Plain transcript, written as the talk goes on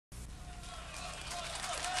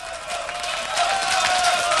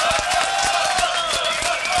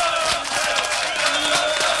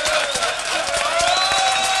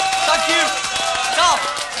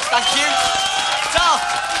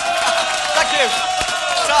you.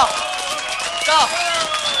 Stop. Stop.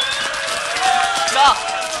 Stop.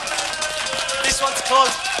 This one's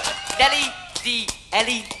called Nellie the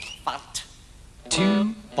Elephant.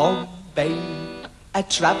 To Bombay, a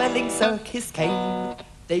travelling circus came.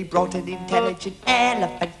 They brought an intelligent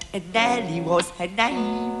elephant, and Nellie was her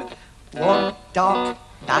name. One dark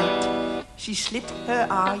night, she slipped her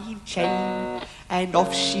iron chain, and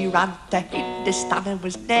off she ran to Hindustan and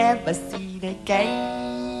was never seen again.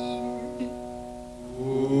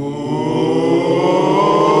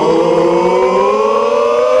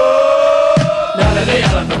 Nellie the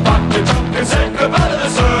elephant back to jump and said goodbye to the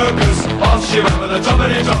circus. Off she went with a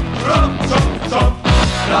trumpety jump, trump, trump, trump.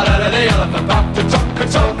 Now Nellie the elephant back to jump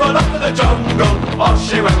and jump right up to the jungle. Off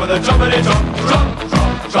she went with a trumpety jump, trump,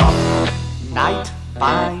 trump, trump. Night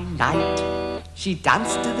by night, she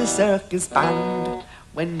danced to the circus band.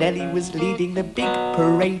 When Nellie was leading the big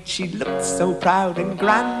parade, she looked so proud and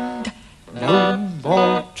grand. No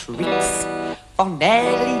more tricks for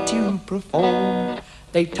Nellie to perform.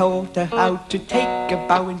 They taught her how to take a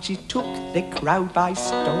bow, and she took the crowd by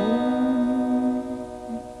storm.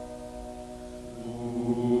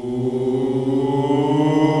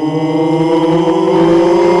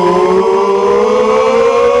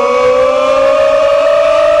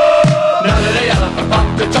 Nellie the elephant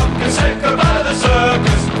back to jump and said goodbye to the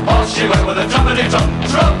circus. Off she went with a trumpety jump,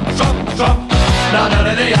 trump, trump, trump. Now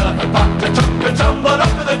Nellie the elephant back to jump and tumbled up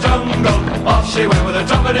to the jungle. Off she went with a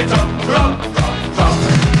trumpety jump, trump, trump, trump.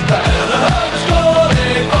 The head of the herd is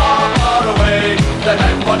calling far, far away. They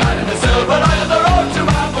met one night in the silver light of the road to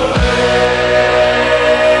Mandalay.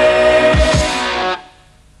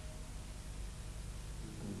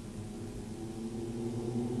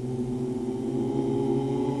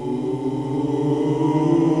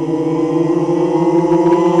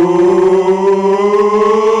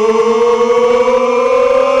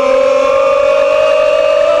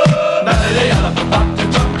 Nellie the elephant back to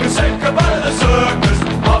jump and said goodbye to the circus.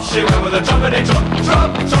 Off she went with a trumpety jump,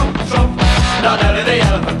 trump, trump, trump. Now Nellie the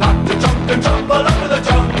elephant back to jump and tumble up to the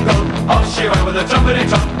jungle. Off she went with a trumpety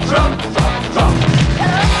jump, trump, trump, trump.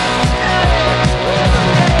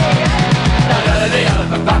 Now Nellie the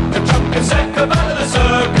elephant back to jump and said goodbye to the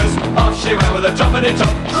circus. Off she went with a trumpety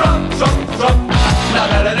jump, trump, trump, trump. Now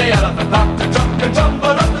Nellie the elephant back to jump and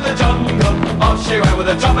tumble up to the jungle. Off she went with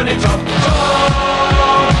a trumpety jump, trump.